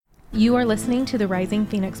You are listening to the Rising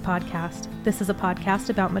Phoenix podcast. This is a podcast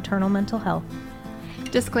about maternal mental health.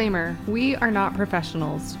 Disclaimer, we are not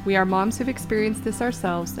professionals. We are moms who've experienced this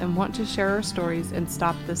ourselves and want to share our stories and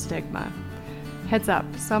stop the stigma. Heads up,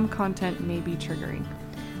 some content may be triggering.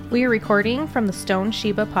 We are recording from the Stone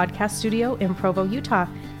Sheba podcast studio in Provo, Utah.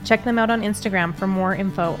 Check them out on Instagram for more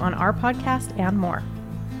info on our podcast and more.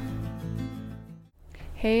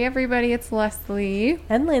 Hey everybody, it's Leslie.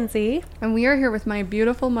 And Lindsay. And we are here with my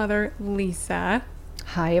beautiful mother, Lisa.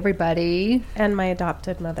 Hi, everybody. And my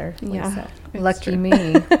adopted mother, Lisa. Lucky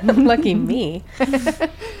me. Lucky me.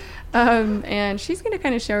 And she's going to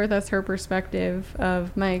kind of share with us her perspective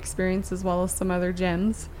of my experience as well as some other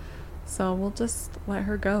gems. So we'll just let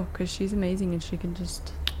her go because she's amazing and she can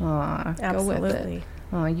just go with it.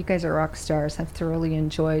 You guys are rock stars. I've thoroughly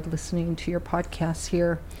enjoyed listening to your podcast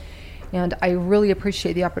here. And I really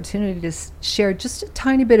appreciate the opportunity to share just a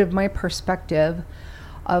tiny bit of my perspective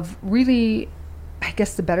of really, I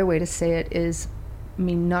guess the better way to say it is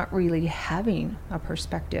me not really having a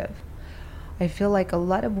perspective. I feel like a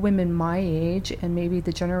lot of women my age and maybe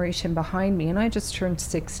the generation behind me, and I just turned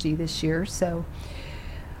 60 this year, so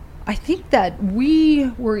I think that we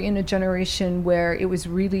were in a generation where it was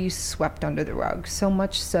really swept under the rug, so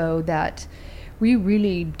much so that we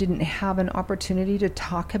really didn't have an opportunity to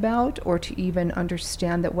talk about or to even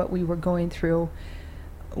understand that what we were going through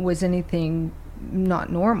was anything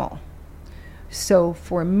not normal. So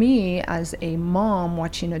for me as a mom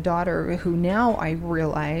watching a daughter who now I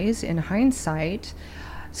realize in hindsight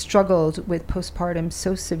struggled with postpartum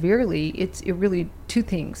so severely, it really two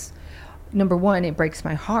things. Number one, it breaks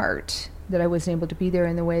my heart that I wasn't able to be there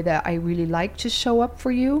in the way that I really like to show up for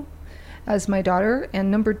you as my daughter. And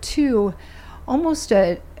number two, there's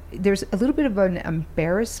a little bit of an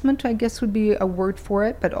embarrassment, I guess would be a word for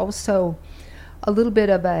it, but also a little bit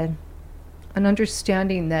of an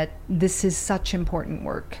understanding that this is such important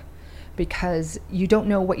work because you don't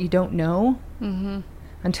know what you don't know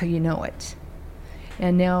until you know it.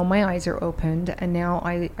 And now my eyes are opened and now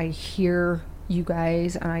I hear you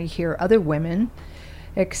guys and I hear other women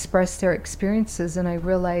express their experiences and I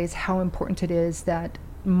realize how important it is that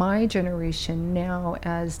my generation now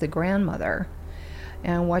as the grandmother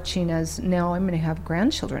and watching as now I'm going to have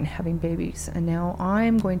grandchildren having babies and now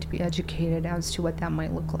I'm going to be educated as to what that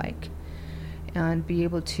might look like and be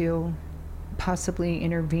able to possibly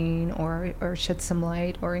intervene or shed some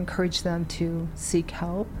light or encourage them to seek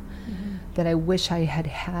help, that I wish I had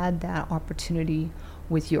had that opportunity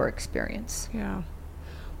with your experience. Yeah.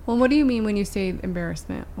 Well, what do you mean when you say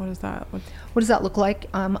embarrassment? What is that? What does that look like?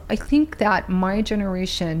 I think that my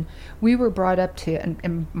generation, we were brought up to,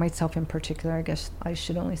 and myself in particular, I guess I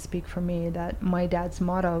should only speak for me, that my dad's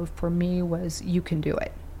motto for me was, you can do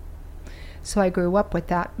it. So I grew up with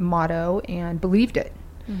that motto and believed it.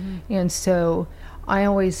 And so I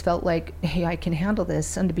always felt like, hey, I can handle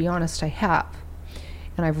this. And to be honest, I have.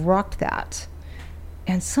 And I've rocked that.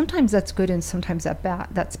 And sometimes that's good and sometimes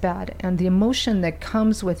that's bad. And the emotion that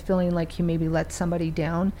comes with feeling like you maybe let somebody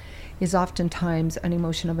down is oftentimes an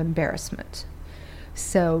emotion of embarrassment.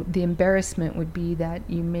 So the embarrassment would be that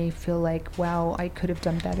you may feel like, wow, I could have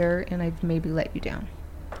done better and I've maybe let you down.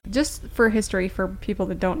 Just for history, for people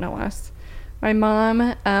that don't know us, my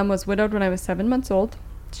mom was widowed when I was 7 months old.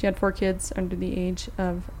 She had 4 kids under the age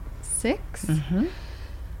of 6.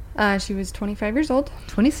 She was 25 years old.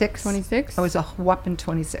 26. I was a whopping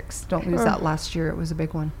 26. Don't lose that last year. It was a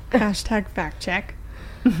big one. Hashtag fact check.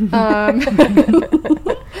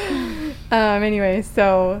 Anyway,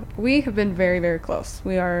 so we have been very, very close.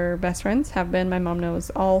 We are best friends, have been. My mom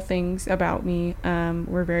knows all things about me.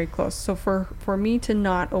 We're very close. So for me to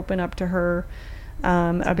not open up to her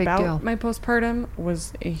about my postpartum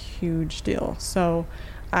was a huge deal. So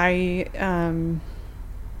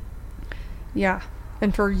yeah.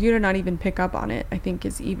 And for you to not even pick up on it, I think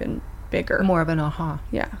is even bigger. More of an aha.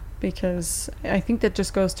 Yeah, because I think that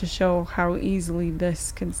just goes to show how easily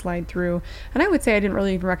this can slide through. And I would say I didn't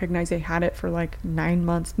really even recognize I had it for like 9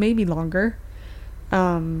 months, maybe longer.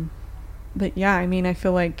 But yeah, I mean, I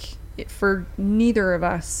feel like for neither of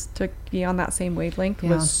us to be on that same wavelength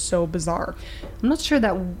was so bizarre. I'm not sure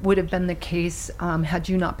that would have been the case had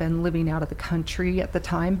you not been living out of the country at the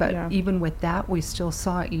time, but even with that, we still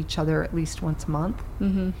saw each other at least once a month.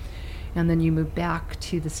 And then you moved back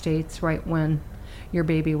to the States right when your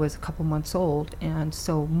baby was a couple months old, and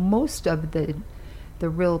so most of the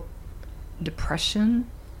real depression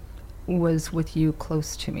was with you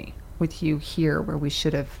close to me, with you here where we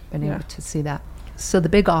should have been able to see that. So the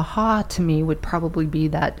big aha to me would probably be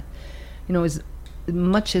that, you know, as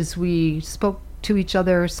much as we spoke to each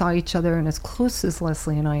other, saw each other, and as close as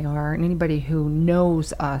Leslie and I are, and anybody who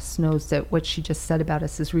knows us knows that what she just said about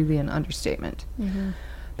us is really an understatement,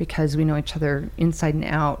 because we know each other inside and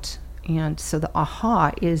out. And so the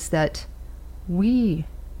aha is that we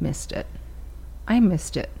missed it. I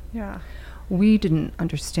missed it. Yeah. We didn't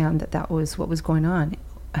understand that that was what was going on,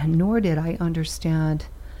 and nor did I understand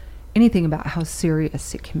anything about how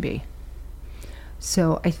serious it can be.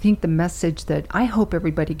 So I think the message that I hope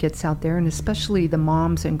everybody gets out there, and especially the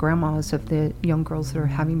moms and grandmas of the young girls that are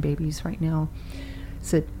having babies right now,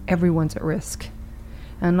 is that everyone's at risk.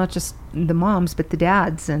 And not just the moms, but the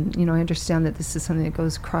dads. And, I understand that this is something that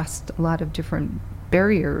goes across a lot of different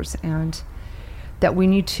barriers, and that we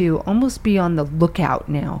need to almost be on the lookout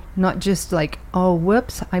now. Not just like, oh,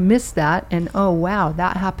 whoops, I missed that, and oh, wow,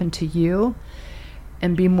 that happened to you.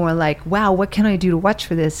 And be more like, wow, what can I do to watch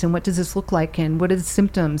for this? And what does this look like? And what are the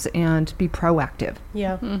symptoms? And be proactive.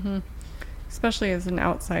 Yeah. Especially as an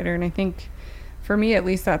outsider. And I think for me, at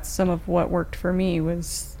least, that's some of what worked for me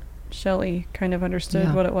was Shelly kind of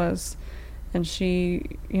understood what it was. And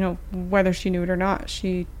she, whether she knew it or not,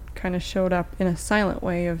 she kind of showed up in a silent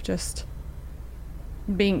way of just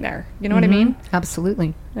being there. You know what I mean?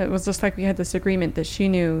 Absolutely. It was just like we had this agreement that she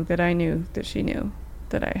knew that I knew that she knew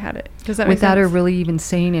that I had it. Does that make sense? Without her really even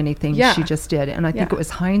saying anything, she just did. And I think Yeah. it was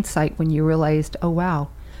hindsight when you realized, oh, wow,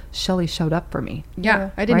 Shelly showed up for me. Yeah,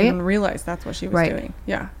 I didn't Right? even realize that's what she was doing.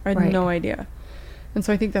 Yeah, I had no idea. And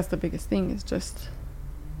so I think that's the biggest thing, is just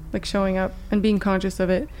like showing up and being conscious of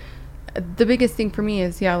it. The biggest thing for me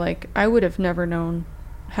is, like, I would have never known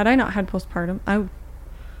had I not had postpartum.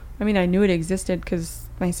 I mean, I knew it existed because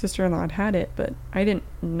my sister-in-law had it, but I didn't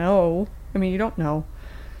know. I mean, you don't know.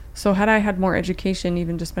 So had I had more education,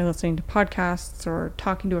 even just by listening to podcasts or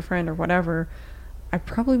talking to a friend or whatever, I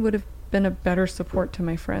probably would have been a better support to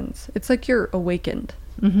my friends. It's like you're awakened.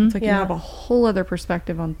 It's like you have a whole other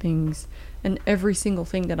perspective on things, and every single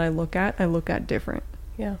thing that I look at different.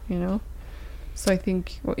 Yeah. So I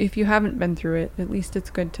think if you haven't been through it, at least it's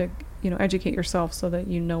good to, educate yourself so that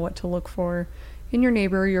you know what to look for in your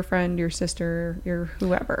neighbor, your friend, your sister, your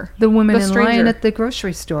whoever. The woman in stranger. line at the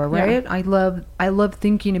grocery store, right? Yeah. I love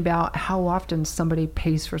thinking about how often somebody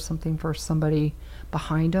pays for something for somebody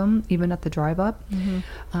behind them, even at the drive up.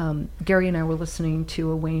 Gary and I were listening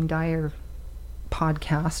to a Wayne Dyer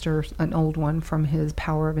podcast, or an old one from his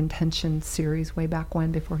Power of Intention series way back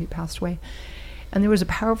when, before he passed away. And there was a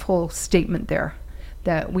powerful statement there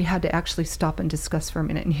that we had to actually stop and discuss for a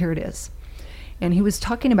minute, and here it is. And he was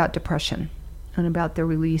talking about depression and about the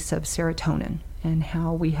release of serotonin, and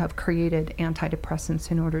how we have created antidepressants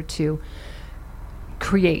in order to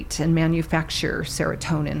create and manufacture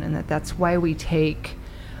serotonin, and that's why we take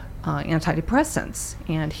antidepressants.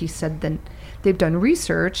 And he said that they've done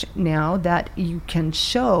research now that you can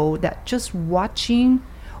show that just watching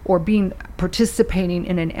or participating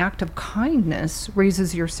in an act of kindness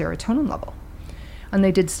raises your serotonin level. And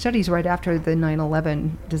they did studies right after the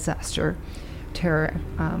 9/11 disaster terror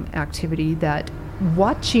activity, that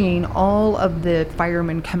watching all of the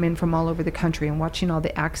firemen come in from all over the country and watching all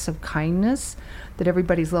the acts of kindness, that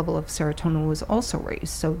everybody's level of serotonin was also raised.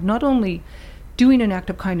 So not only doing an act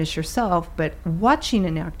of kindness yourself, but watching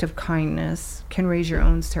an act of kindness can raise your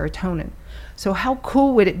own serotonin. So how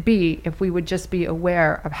cool would it be if we would just be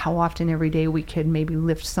aware of how often every day we could maybe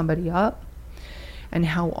lift somebody up, and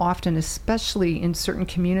how often, especially in certain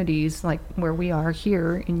communities like where we are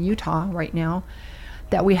here in Utah right now,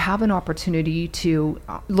 that we have an opportunity to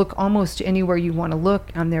look almost anywhere you want to look,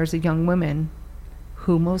 and there's a young woman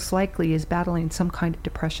who most likely is battling some kind of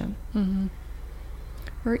depression.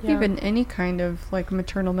 Or even any kind of like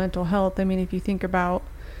maternal mental health. I mean, if you think about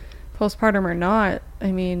postpartum or not,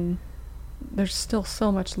 I mean, there's still so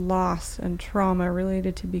much loss and trauma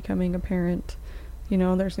related to becoming a parent.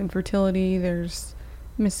 There's infertility, there's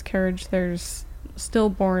miscarriage, there's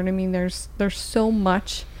stillborn. I mean, there's so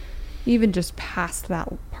much, even just past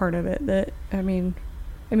that part of it, that I mean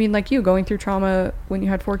like you going through trauma when you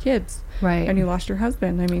had 4 kids, right, and you lost your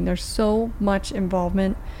husband. I mean, there's so much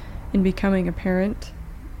involvement in becoming a parent,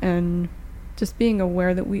 and just being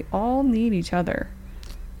aware that we all need each other.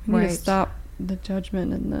 We need to stop the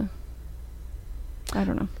judgment and I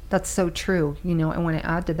don't know. That's so true. I want to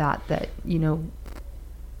add to that that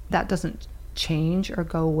doesn't change or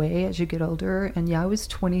go away as you get older. And I was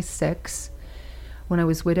 26 when I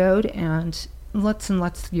was widowed, and lots and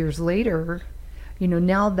lots of years later,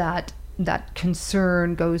 now that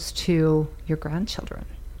concern goes to your grandchildren,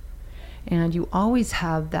 and you always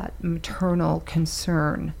have that maternal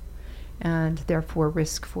concern, and therefore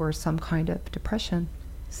risk for some kind of depression.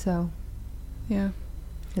 So yeah,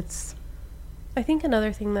 it's I think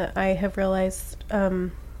another thing that I have realized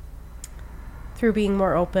through being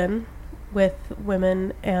more open with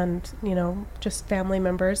women and, just family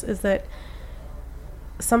members is that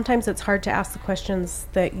sometimes it's hard to ask the questions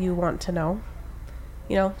that you want to know.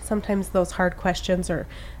 Sometimes those hard questions are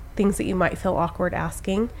things that you might feel awkward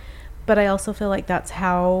asking. But I also feel like that's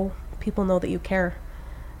how people know that you care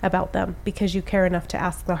about them, because you care enough to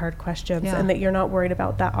ask the hard questions and that you're not worried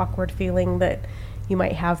about that awkward feeling that you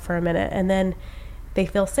might have for a minute. And then they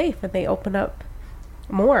feel safe and they open up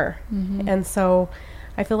more. Mm-hmm. And so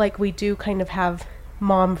I feel like we do kind of have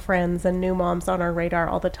mom friends and new moms on our radar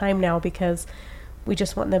all the time now, because we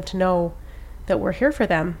just want them to know that we're here for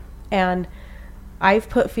them. And I've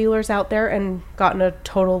put feelers out there and gotten a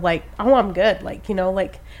total oh, I'm good.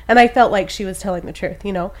 And I felt like she was telling the truth,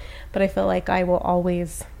 but I feel like I will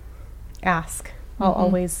always ask. I'll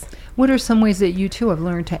always. What are some ways that you two have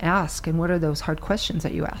learned to ask, and what are those hard questions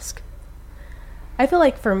that you ask? I feel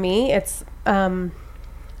like for me, it's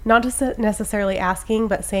not just necessarily asking,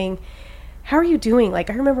 but saying, how are you doing? I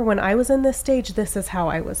remember when I was in this stage, this is how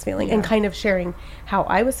I was feeling, and kind of sharing how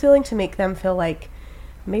I was feeling to make them feel like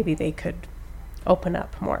maybe they could open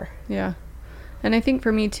up more. Yeah. And I think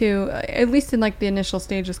for me too, at least in the initial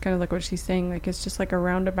stage, is kind of like what she's saying, it's just a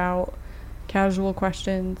roundabout casual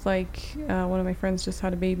questions. One of my friends just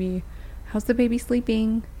had a baby. How's the baby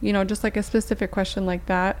sleeping? Just a specific question like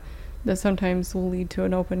that sometimes will lead to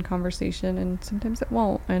an open conversation, and sometimes it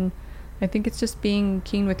won't. And I think it's just being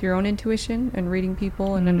keen with your own intuition and reading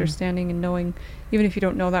people and understanding and knowing, even if you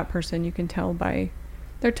don't know that person, you can tell by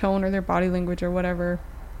their tone or their body language or whatever,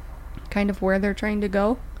 kind of where they're trying to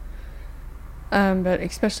go. But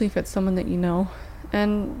especially if it's someone that you know.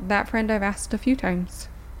 And that friend I've asked a few times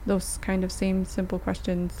those kind of same simple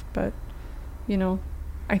questions, but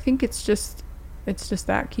I think it's just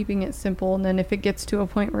that, keeping it simple. And then if it gets to a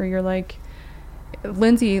point where you're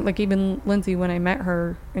Lindsay, even Lindsay, when I met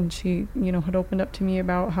her and she, had opened up to me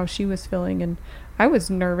about how she was feeling, and I was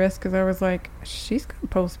nervous because I was like, she's got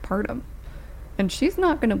postpartum. And she's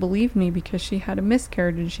not going to believe me because she had a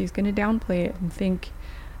miscarriage, and she's going to downplay it and think,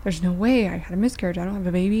 there's no way I had a miscarriage. I don't have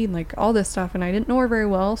a baby, and all this stuff. And I didn't know her very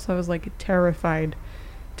well, so I was terrified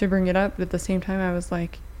to bring it up. But at the same time, I was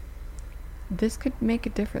like, this could make a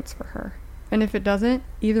difference for her. And if it doesn't,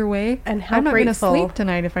 either way, and how I'm not going to grateful sleep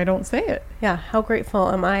tonight if I don't say it. Yeah, how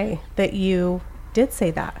grateful am I that you did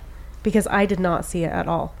say that, because I did not see it at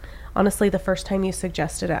all. Honestly, the first time you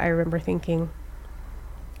suggested it, I remember thinking,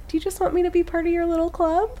 do you just want me to be part of your little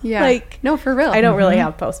club? Yeah. No, for real. I don't really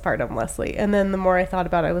have postpartum, Leslie. And then the more I thought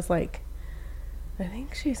about it, I was like, I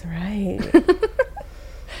think she's right.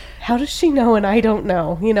 How does she know and I don't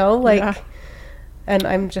know? Yeah. And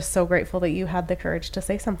I'm just so grateful that you had the courage to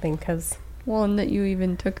say something, because... Well, and that you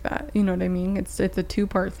even took that, you know what I mean? It's a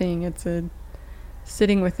 2-part thing. It's a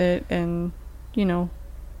sitting with it and, I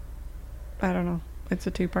don't know. It's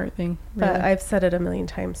a 2-part thing. Really. But I've said it a million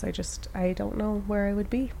times. I don't know where I would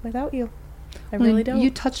be without you. I really don't. You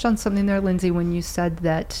touched on something there, Lindsay, when you said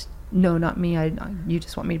that, no, not me. You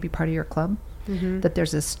just want me to be part of your club. Mm-hmm. That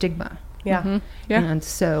there's a stigma. Yeah. Mm-hmm. Yeah. And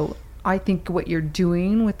so I think what you're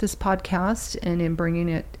doing with this podcast and in bringing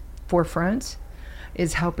it forefront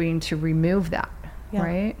is helping to remove that. Yeah.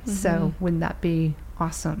 Right? Mm-hmm. So wouldn't that be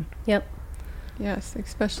awesome? Yep. Yes,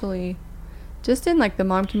 especially... just in the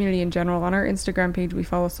mom community in general. On our Instagram page, we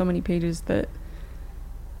follow so many pages that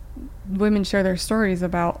women share their stories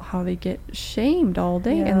about how they get shamed all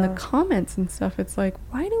day in the comments and stuff. It's why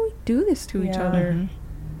do we do this to each other?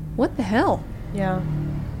 Mm-hmm. What the hell? Yeah.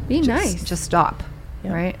 Be nice. Just stop.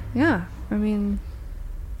 Yep. Right? Yeah. I mean,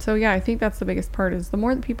 so yeah, I think that's the biggest part, is the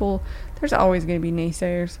more that people, there's always going to be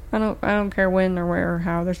naysayers. I don't care when or where or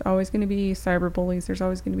how. There's always going to be cyber bullies. There's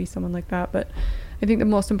always going to be someone like that. But I think the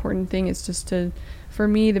most important thing is just for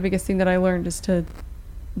me, the biggest thing that I learned is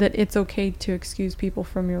that it's okay to excuse people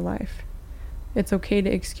from your life. It's okay to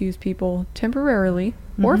excuse people temporarily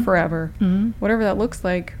or forever, whatever that looks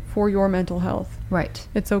like, for your mental health. Right.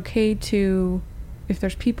 It's okay to, if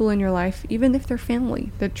there's people in your life, even if they're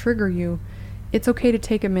family, that trigger you, it's okay to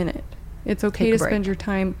take a minute. It's okay to spend your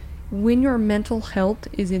time. When your mental health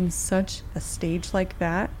is in such a stage like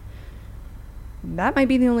that, that might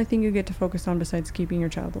be the only thing you get to focus on besides keeping your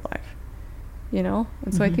child alive.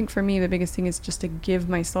 And so I think for me, the biggest thing is just to give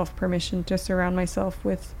myself permission to surround myself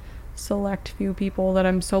with select few people that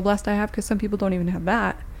I'm so blessed I have, because some people don't even have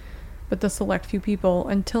that, but the select few people,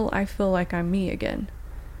 until I feel like I'm me again.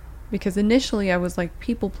 Because initially I was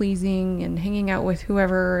people pleasing and hanging out with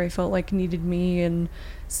whoever I felt like needed me, and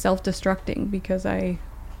self-destructing because I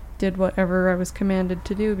did whatever I was commanded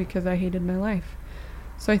to do because I hated my life.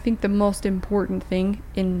 So I think the most important thing,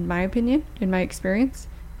 in my opinion, in my experience,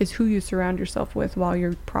 is who you surround yourself with while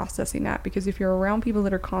you're processing that. Because if you're around people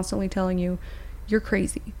that are constantly telling you you're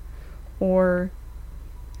crazy, or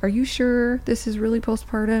are you sure this is really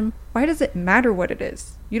postpartum? Why does it matter what it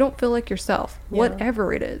is? You don't feel like yourself,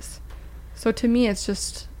 whatever it is. So to me, it's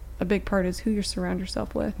just a big part is who you surround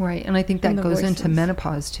yourself with. Right. And I think that goes into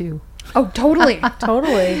menopause too. Oh, totally.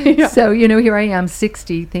 Totally. Yeah. So, you know, here I am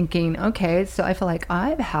 60 thinking, okay, so I feel like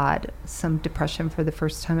I've had some depression for the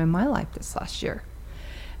first time in my life this last year,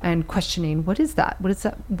 and questioning, what is that? What is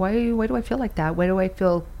that? Why do I feel like that? Why do I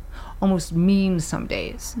feel almost mean some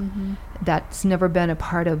days? Mm-hmm. That's never been a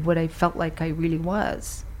part of what I felt like I really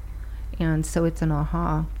was. And so it's an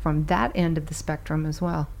aha from that end of the spectrum as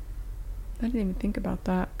well. I didn't even think about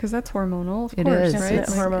that, because that's hormonal, of It course, is. right?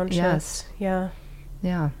 It's hormone shift. Yes. Yeah.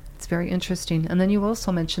 Yeah, it's very interesting. And then you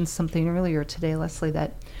also mentioned something earlier today, Leslie,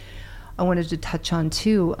 that I wanted to touch on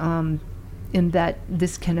too, in that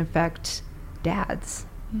this can affect dads.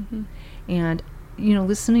 Mm-hmm. And, you know,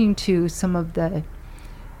 listening to some of the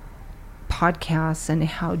podcasts and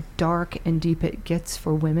how dark and deep it gets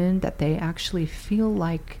for women, that they actually feel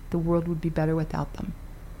like the world would be better without them.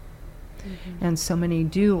 Mm-hmm. And so many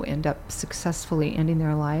do end up successfully ending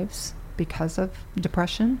their lives because of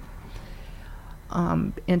depression.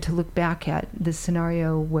 And to look back at this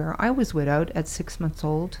scenario where I was widowed at 6 months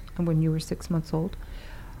old, and when you were 6 months old,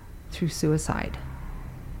 through suicide.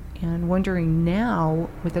 And wondering now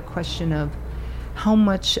with the question of how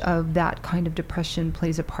much of that kind of depression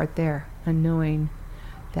plays a part there, and knowing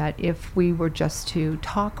that if we were just to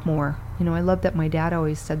talk more, you know, I love that my dad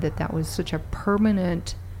always said that that was such a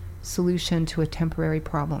permanent solution to a temporary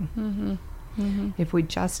problem. Mm-hmm. Mm-hmm. If we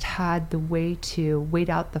just had the way to wait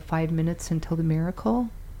out the 5 minutes until the miracle,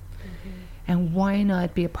 and why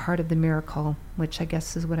not be a part of the miracle, which I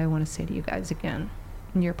guess is what I want to say to you guys again.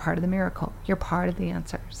 You're part of the miracle. You're part of the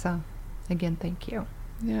answer. So, again, thank you.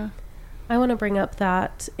 Yeah. I want to bring up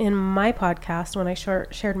that in my podcast, when I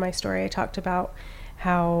shared my story, I talked about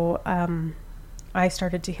how I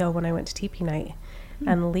started to heal when I went to TP night.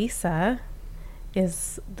 And Lisa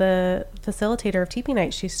is the facilitator of TP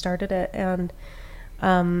night. She started it. And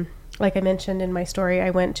like I mentioned in my story, I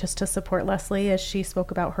went just to support Leslie as she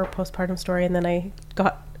spoke about her postpartum story. And then I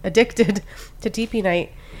got addicted to TP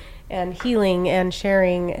night and healing and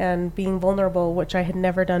sharing and being vulnerable, which I had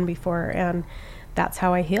never done before. And that's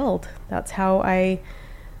how I healed. That's how I,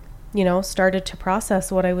 you know, started to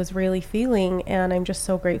process what I was really feeling. And I'm just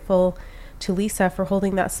so grateful to Lisa for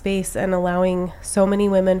holding that space and allowing so many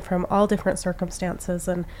women from all different circumstances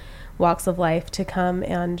and walks of life to come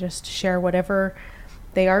and just share whatever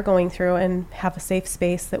they are going through and have a safe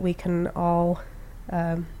space that we can all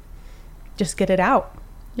just get it out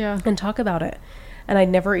and talk about it. And I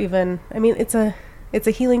never even, I mean, it's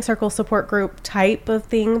a healing circle support group type of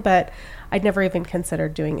thing, but I'd never even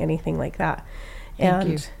considered doing anything like that. Thank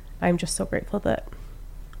you. I'm just so grateful that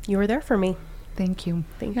you were there for me. Thank you.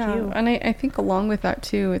 Thank you. And I think along with that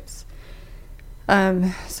too, it's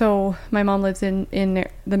so my mom lives in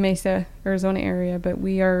the Mesa, Arizona area, but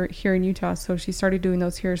we are here in Utah, so she started doing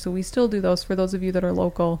those here. So we still do those. For those of you that are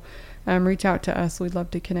local, reach out to us. We'd love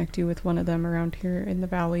to connect you with one of them around here in the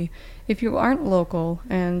valley. If you aren't local,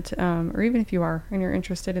 and or even if you are and you're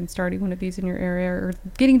interested in starting one of these in your area or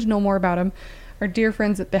getting to know more about them, our dear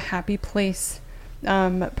friends at the Happy Place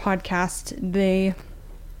podcast,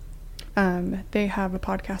 they have a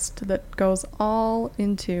podcast that goes all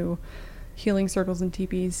into healing circles and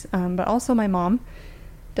teepees, but also my mom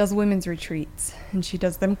does women's retreats, and she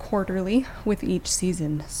does them quarterly with each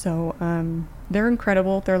season. So they're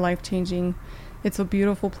incredible. They're life-changing. It's a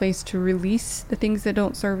beautiful place to release the things that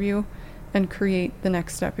don't serve you and create the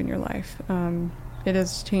next step in your life. It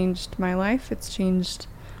has changed my life. It's changed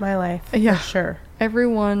my life. Yeah, for sure.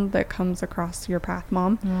 Everyone that comes across your path,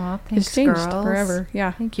 Mom, thanks, changed girls. forever.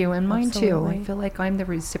 Yeah, thank you, and mine Absolutely. too. I feel like I'm the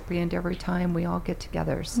recipient every time we all get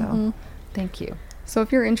together. So, thank you. So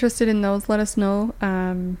if you're interested in those, let us know.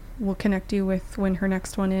 We'll connect you with when her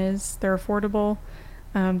next one is. They're affordable.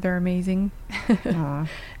 They're amazing.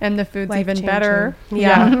 And the food's even better.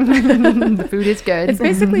 Yeah. The food is good. It's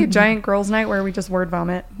basically a giant girls' night where we just word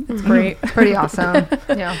vomit. It's great. Pretty awesome.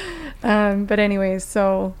 Yeah. But anyways,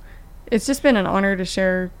 so it's just been an honor to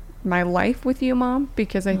share my life with you, Mom,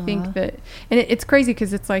 because I think that, and it's crazy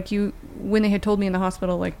because it's like when they had told me in the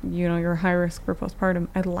hospital, like, you know, you're high risk for postpartum,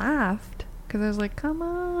 I laughed. Because I was like, come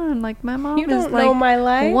on, like my mom is like know my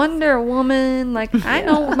life. Wonder Woman. Like I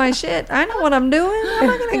know my shit. I know what I'm doing. I'm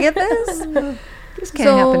not gonna get this. This can't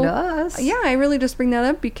happen to us. Yeah, I really just bring that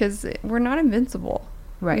up because we're not invincible.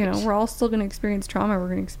 Right. You know, we're all still gonna experience trauma. We're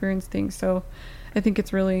gonna experience things. So I think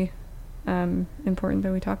it's really important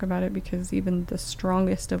that we talk about it, because even the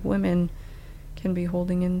strongest of women can be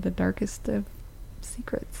holding in the darkest of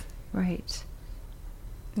secrets. Right.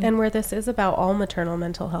 And where this is about all maternal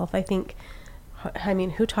mental health, I think, I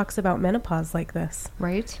mean, who talks about menopause like this?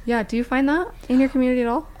 Right. Yeah. Do you find that in your community at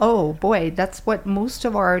all? Oh boy, that's what most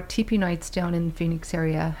of our TP nights down in the Phoenix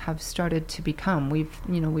area have started to become.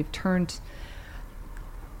 We've turned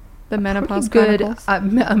The menopause good chronicles?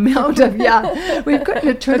 amount of we've got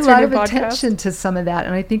to turn a That's lot your of new podcast? attention to some of that,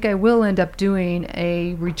 and I think I will end up doing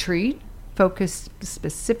a retreat focused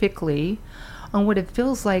specifically on what it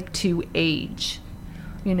feels like to age.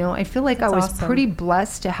 I feel like That's I was awesome. pretty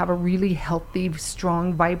blessed to have a really healthy,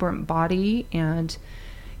 strong, vibrant body and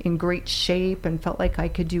in great shape, and felt like I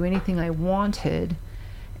could do anything I wanted.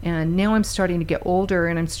 And now I'm starting to get older,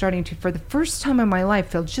 and I'm starting to, for the first time in my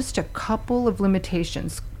life, feel just a couple of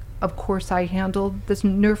limitations. Of course, I handled this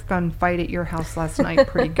Nerf gun fight at your house last night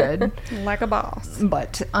pretty good. Like a boss.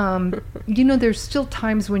 But, there's still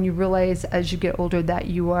times when you realize as you get older that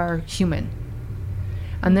you are human.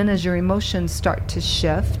 And then as your emotions start to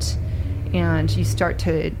shift and you start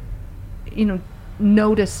to,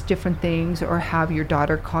 notice different things, or have your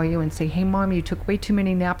daughter call you and say, "Hey, Mom, you took way too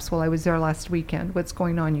many naps while I was there last weekend. What's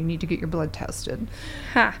going on? You need to get your blood tested."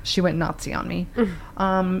 Ha. She went Nazi on me.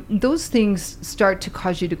 Those things start to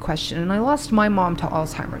cause you to question. And I lost my mom to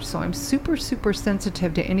Alzheimer's, so I'm super, super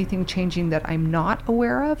sensitive to anything changing that I'm not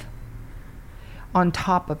aware of on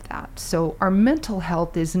top of that. So our mental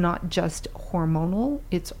health is not just hormonal,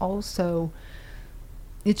 it's also,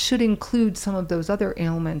 it should include some of those other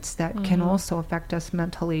ailments that can also affect us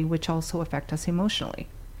mentally, which also affect us emotionally.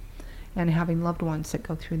 And having loved ones that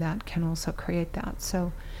go through that can also create that.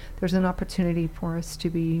 So there's an opportunity for us to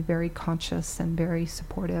be very conscious and very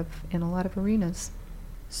supportive in a lot of arenas.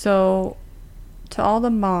 So, to all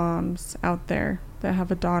the moms out there that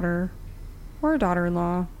have a daughter or a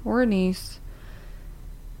daughter-in-law or a niece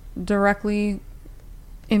directly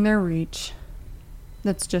in their reach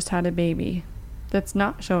that's just had a baby, that's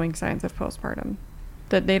not showing signs of postpartum,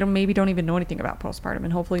 that they don't even know anything about postpartum,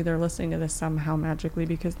 and hopefully they're listening to this somehow magically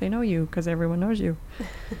because they know you, because everyone knows you.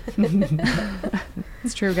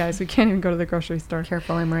 It's true, guys. We can't even go to the grocery store.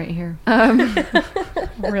 Careful, I'm right here.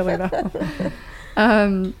 Really though.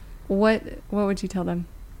 What would you tell them?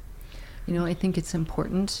 I think it's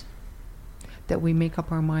important that we make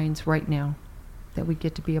up our minds right now that we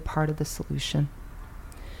get to be a part of the solution.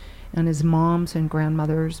 And as moms and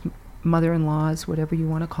grandmothers, mother-in-laws, whatever you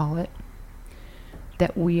want to call it,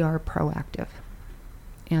 that we are proactive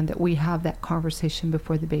and that we have that conversation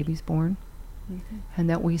before the baby's born, and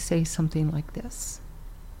that we say something like this: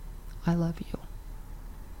 "I love you.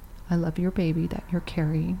 I love your baby that you're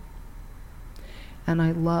carrying. And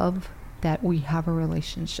I love that we have a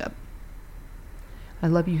relationship. I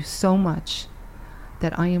love you so much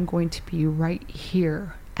that I am going to be right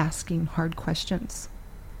here asking hard questions.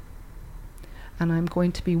 And I'm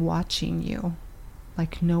going to be watching you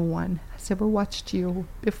like no one has ever watched you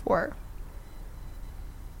before.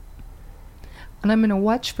 And I'm going to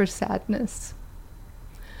watch for sadness.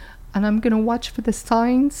 And I'm going to watch for the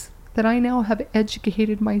signs that I now have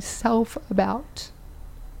educated myself about,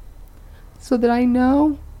 so that I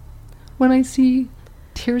know when I see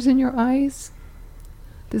tears in your eyes,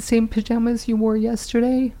 the same pajamas you wore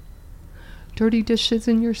yesterday, dirty dishes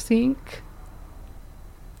in your sink,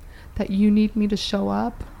 that you need me to show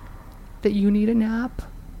up, that you need a nap,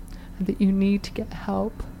 and that you need to get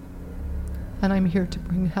help. And I'm here to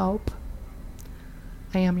bring help.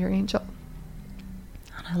 I am your angel.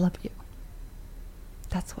 And I love you."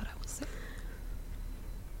 That's what I will say.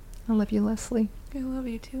 I love you, Leslie. I love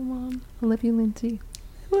you too, Mom. I love you, Lindsay.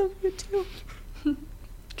 I love you too.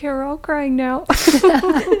 Carol, crying now.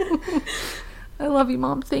 I love you,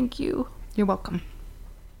 Mom. Thank you. You're welcome.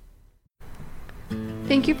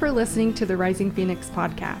 Thank you for listening to the Rising Phoenix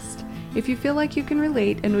podcast. If you feel like you can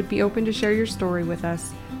relate and would be open to share your story with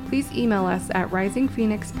us, please email us at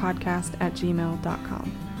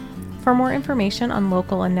risingphoenixpodcast@gmail.com. For more information on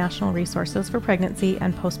local and national resources for pregnancy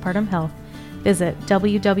and postpartum health, visit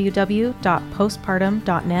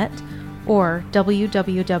www.postpartum.net or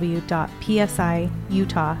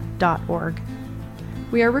www.psiutah.org.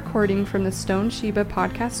 We are recording from the Stone Sheba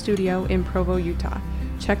Podcast Studio in Provo, Utah.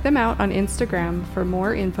 Check them out on Instagram for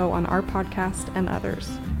more info on our podcast and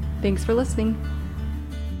others. Thanks for listening.